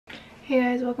Hey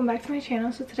guys, welcome back to my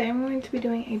channel. So today I'm going to be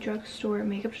doing a drugstore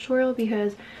makeup tutorial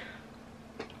because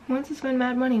who wants to spend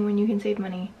mad money when you can save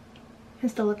money and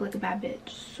still look like a bad bitch?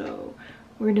 So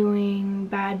we're doing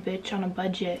bad bitch on a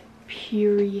budget,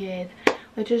 period.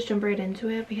 Let's just jump right into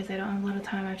it because I don't have a lot of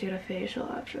time. I have to get a facial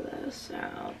after this,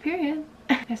 so period.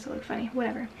 I still look funny,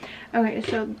 whatever. Okay,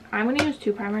 so I'm going to use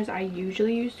two primers. I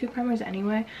usually use two primers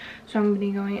anyway, so I'm going to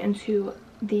be going into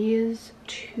these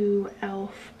two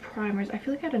e.l.f. primers. I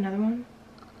feel like I had another one.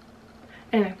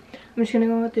 Anyway, I'm just gonna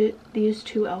go with these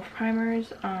two e.l.f.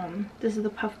 primers. This is the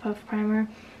Puff Puff primer,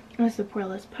 and this is the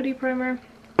Poreless Putty primer.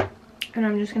 And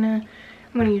I'm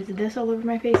gonna use this all over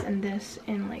my face and this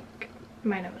in like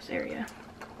my nose area.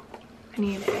 I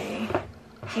need a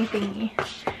thingy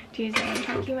to use it. I'm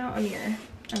talking about a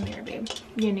mirror, babe.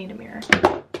 You need a mirror.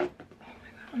 Oh my god,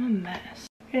 I'm a mess.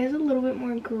 It is a little bit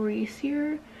more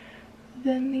greasier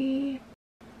than the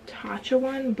Tatcha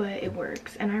one, but it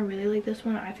works and I really like this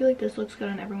one. I feel like this looks good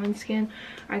on everyone's skin.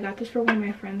 I got this for one of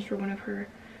my friends for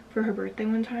her birthday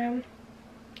one time,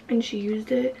 and she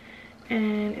used it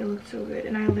and it looked so good,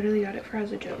 and I literally got it for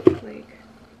as a joke. Like,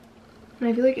 and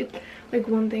I feel like it's like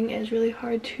one thing is really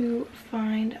hard to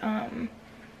find.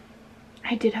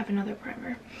 I did have another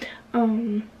primer,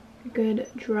 good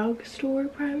drugstore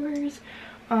primers.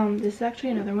 This is actually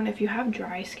another one. If you have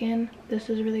dry skin, this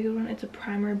is a really good one. It's a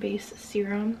primer based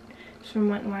serum. It's from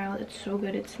Wet n Wild. It's so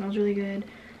good. It smells really good.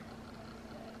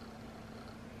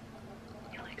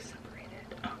 You're like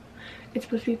separated. Oh, it's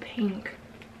supposed to be pink,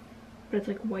 but it's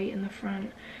like white in the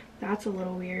front. That's a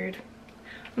little weird.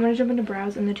 I'm gonna jump into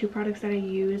brows, and the two products that I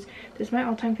use. This is my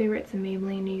all-time favorite. It's the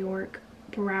Maybelline New York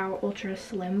Brow Ultra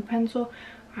Slim Pencil.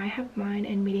 I have mine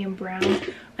in medium brown.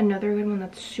 Another good one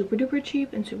that's super duper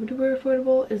cheap and super duper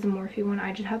affordable is the Morphe one.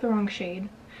 I just have the wrong shade,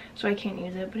 so I can't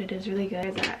use it, but it is really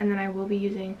good. And then I will be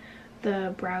using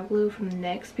the brow glue from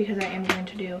NYX because I am going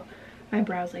to do my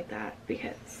brows like that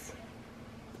because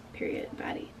period,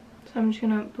 baddie. So I'm just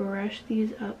gonna brush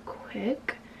these up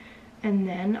quick, and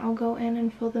then I'll go in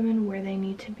and fill them in where they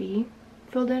need to be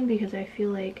filled in, because I feel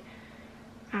like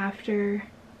after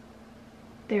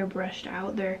they're brushed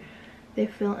out, they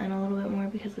fill in a little bit more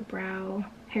because the brow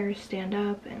hairs stand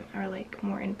up and are like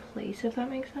more in place, if that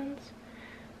makes sense,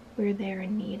 where they're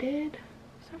needed.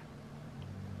 So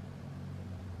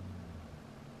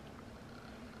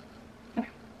okay.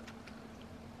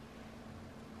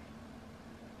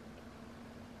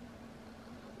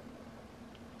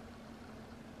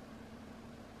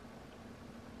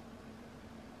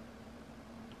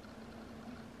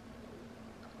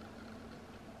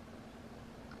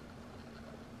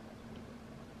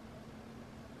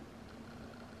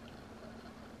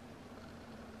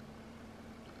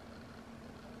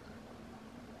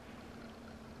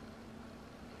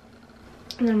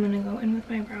 And then I'm gonna go in with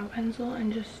my brow pencil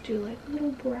and just do like little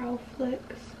brow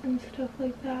flicks and stuff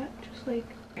like that, just like.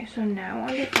 Okay, so now on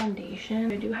the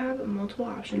foundation, I do have multiple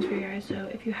options for you guys.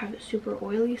 So if you have super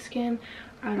oily skin,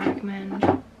 I would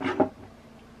recommend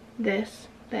this,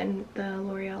 then the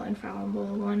L'Oreal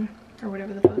Infallible one, or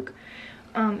whatever the fuck.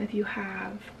 If you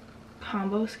have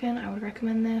combo skin, I would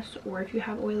recommend this. Or if you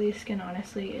have oily skin,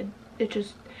 honestly, it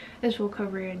just is full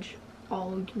coverage,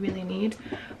 all you really need.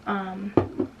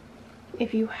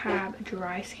 If you have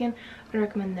dry skin, I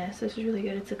recommend this. This is really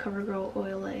good. It's a CoverGirl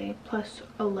Oil plus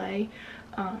Olay,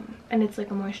 and it's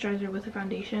like a moisturizer with a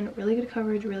foundation. Really good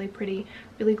coverage, really pretty,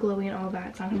 really glowy and all that.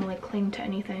 It's not gonna like cling to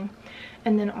anything.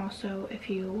 And then also, if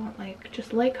you want like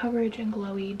just light coverage and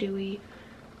glowy, dewy,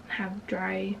 have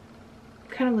dry,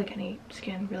 kind of like any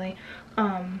skin really,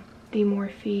 the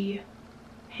Morphe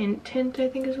Hint Tint, I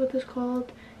think is what this is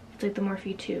called. It's like the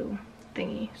Morphe 2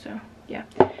 thingy. So yeah,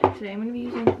 today I'm going to be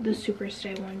using the Super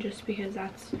Stay one just because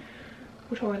that's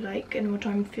which I like and which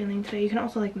I'm feeling today. You can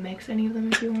also like mix any of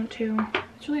them if you want to.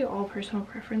 It's really all personal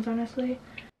preference, honestly.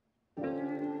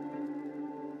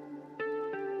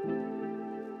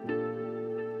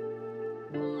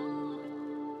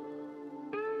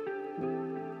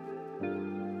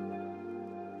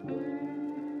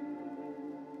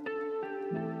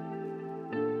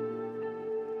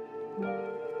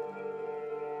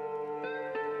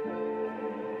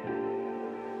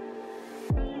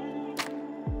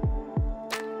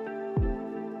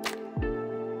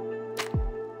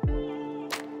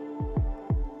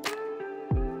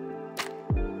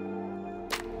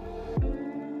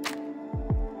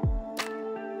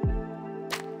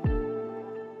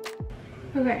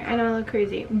 Okay, I know I look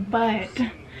crazy, but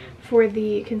for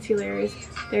the concealers,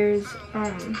 there's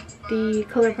the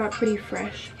ColourPop Pretty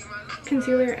Fresh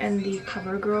concealer and the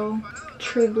CoverGirl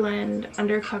True Blend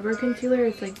Undercover concealer.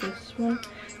 It's like this one.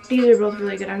 These are both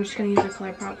really good. I'm just gonna use the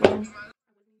ColourPop one.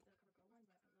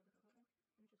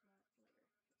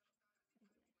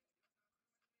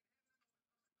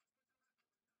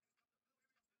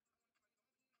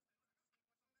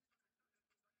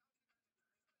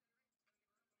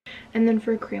 And then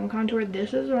for cream contour,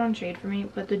 this is the wrong shade for me,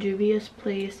 but the Juvia's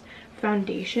Place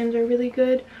foundations are really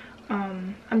good.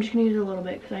 I'm just gonna use a little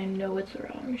bit because I know it's the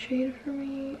wrong shade for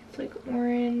me. It's like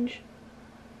orange,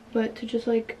 but to just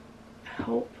like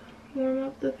help warm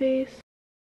up the face.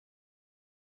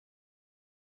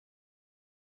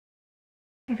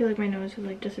 I feel like my nose has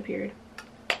like disappeared.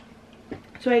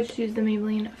 So I just used the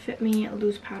Maybelline Fit Me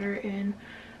loose powder in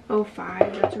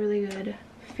 05. That's really good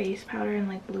face powder and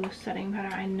like loose setting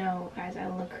powder. I know, guys, I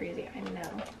look crazy, I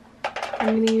know.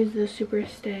 I'm gonna use the Super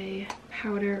Stay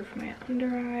powder for my under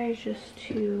eyes just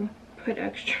to put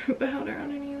extra powder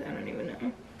underneath. I don't even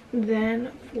know.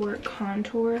 Then for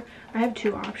contour, I have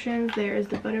two options. There is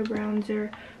the butter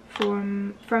bronzer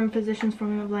from Physicians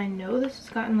Formula, but I know this has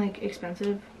gotten like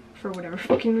expensive for whatever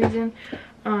fucking reason.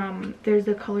 There's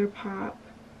the ColourPop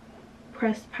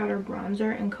pressed powder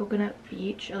bronzer in Coconut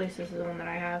Beach. At least this is the one that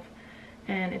I have,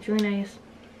 and it's really nice.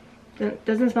 It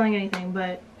doesn't smell like anything,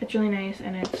 but it's really nice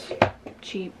and it's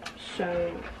cheap,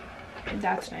 so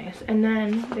that's nice. And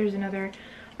then there's another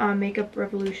Makeup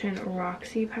Revolution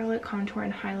Roxy palette, contour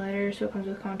and highlighter. So it comes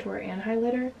with contour and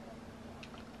highlighter,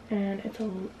 and it's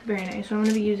very nice. So I'm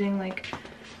going to be using like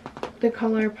the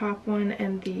ColourPop one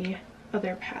and the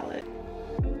other palette.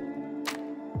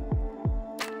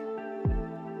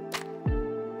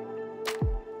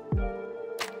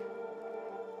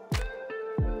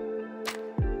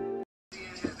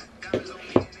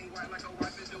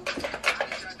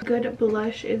 Good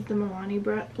blush is the Milani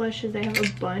blushes. They have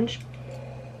a bunch.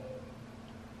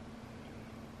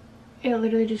 It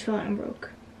literally just fell out and broke.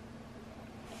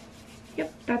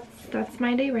 Yep, that's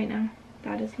my day right now.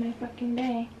 That is my fucking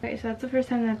day. Okay, so that's the first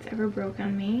time that's ever broke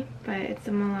on me, but it's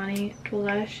the Milani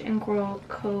blush in Coral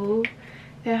Cove.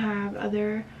 They have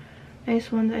other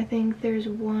nice ones. I think there's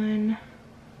one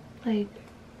like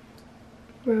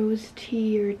rose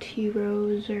tea or tea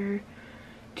rose or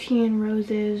tea and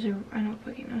roses, or I don't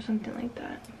fucking know, something like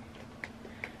that.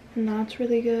 And that's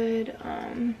really good.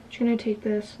 I'm just gonna take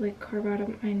this, like carve out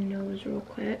of my nose real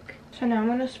quick. So now I'm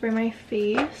gonna spray my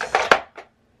face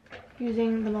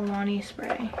using the Milani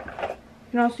spray.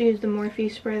 You can also use the Morphe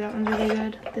spray, that one's really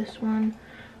good, this one.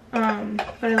 But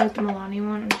I like the Milani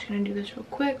one. I'm just gonna do this real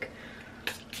quick.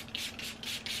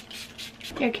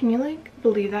 Yeah, can you like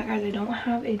believe that, guys? I don't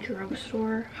have a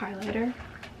drugstore highlighter.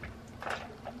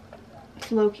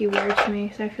 It's low-key weird to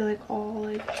me, so I feel like all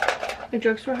like the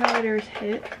drugstore highlighters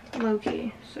hit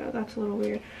low-key, so that's a little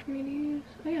weird for me to use.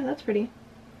 Oh yeah, that's pretty.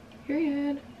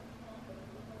 Period.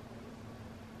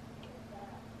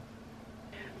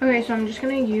 Okay, so I'm just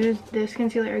gonna use this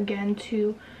concealer again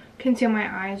to conceal my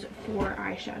eyes for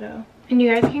eyeshadow. And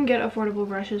you guys can get affordable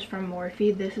brushes from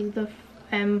Morphe. This is the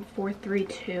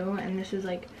M432, and this is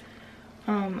like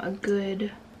a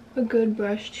good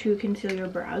brush to conceal your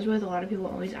brows with. A lot of people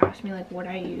always ask me like what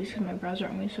I use because my brows are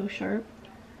always so sharp.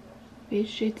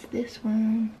 Bitch, it's this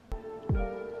one.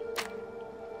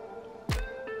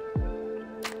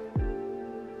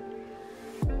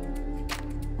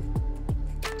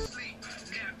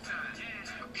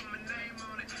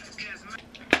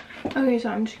 Okay, so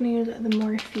I'm just gonna use the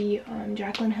Morphe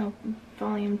Jaclyn Hill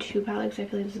Volume 2 palette because I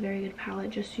feel like this is a very good palette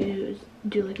just to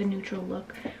do like a neutral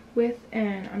look with.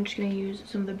 And I'm just gonna use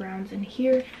some of the browns in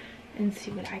here and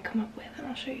see what I come up with, and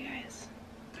I'll show you guys.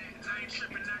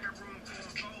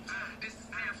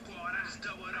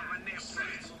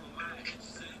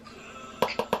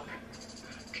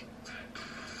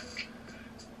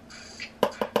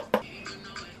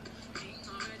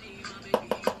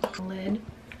 Lid.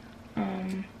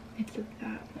 It's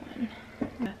that one.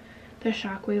 The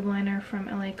Shockwave liner from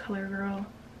LA Color Girl,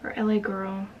 or LA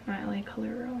Girl, not LA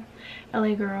Color Girl,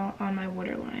 LA Girl on my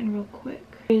waterline real quick.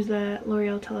 I use the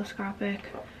L'Oreal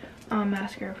Telescopic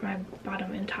mascara for my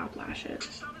bottom and top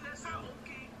lashes.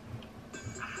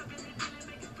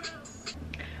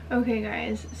 Okay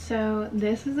guys, so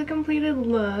this is a completed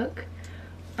look.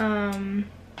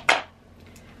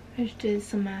 I just did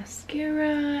some mascara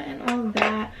and all of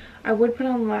that. I would put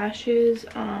on lashes.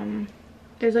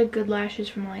 There's like good lashes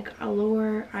from like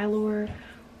Allure,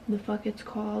 the fuck it's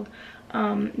called.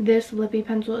 This lippy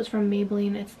pencil is from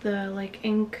Maybelline. It's the like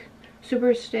ink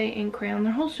Super Stay ink crayon.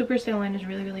 Their whole Super Stay line is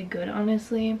really good,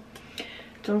 honestly.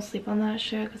 Don't sleep on that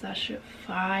shit because that shit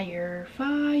fire.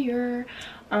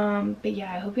 But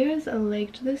yeah, I hope you guys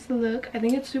liked this look. I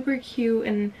think it's super cute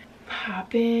and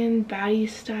poppin', baddie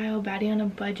style, baddie on a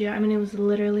budget. I mean, it was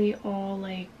literally all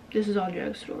like, this is all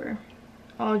drugstore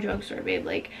babe.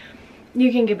 Like,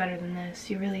 you can get better than this,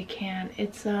 you really can.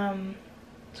 It's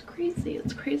crazy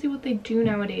what they do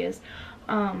nowadays.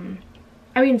 I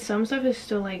mean, some stuff is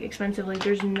still like expensive. Like,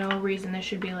 there's no reason this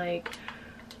should be like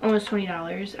almost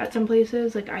 $20 at some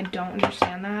places. Like, I don't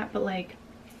understand that, but like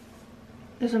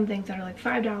there's some things that are like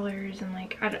 $5, and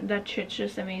like that shit's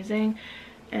just amazing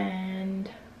and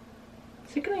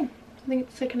sickening. I think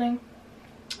it's sickening.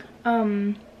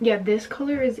 Yeah, this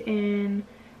color is in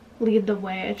Lead the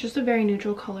Way. It's just a very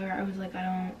neutral color. I was like,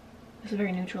 it's a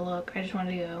very neutral look. I just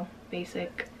wanted to go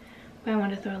basic, but I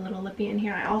wanted to throw a little lippy in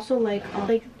here. I also like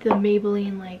the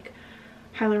Maybelline like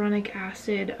hyaluronic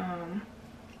acid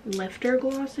lifter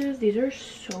glosses. These are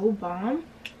so bomb,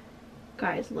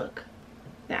 guys. Look,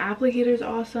 the applicator is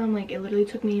awesome. Like, it literally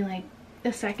took me like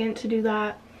a second to do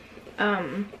that.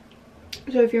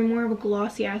 So if you're more of a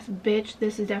glossy ass bitch,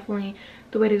 this is definitely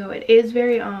the way to go. It is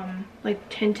very like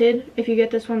tinted. If you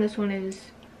get this one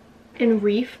is in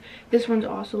Reef. This one's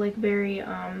also like very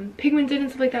pigmented and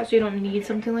stuff like that, so you don't need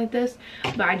something like this,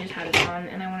 but I just had it on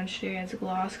and I wanted to show you guys the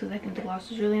gloss because I think the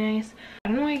gloss is really nice. I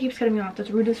don't know why it keeps cutting me off.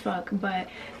 That's rude as fuck, but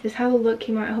this is how the look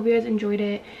came out. I hope you guys enjoyed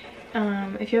it.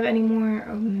 If you have any more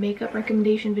makeup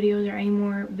recommendation videos or any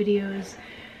more videos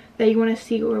that you want to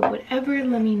see or whatever,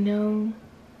 let me know.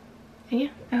 And yeah,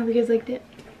 I hope you guys liked it.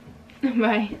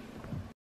 Bye.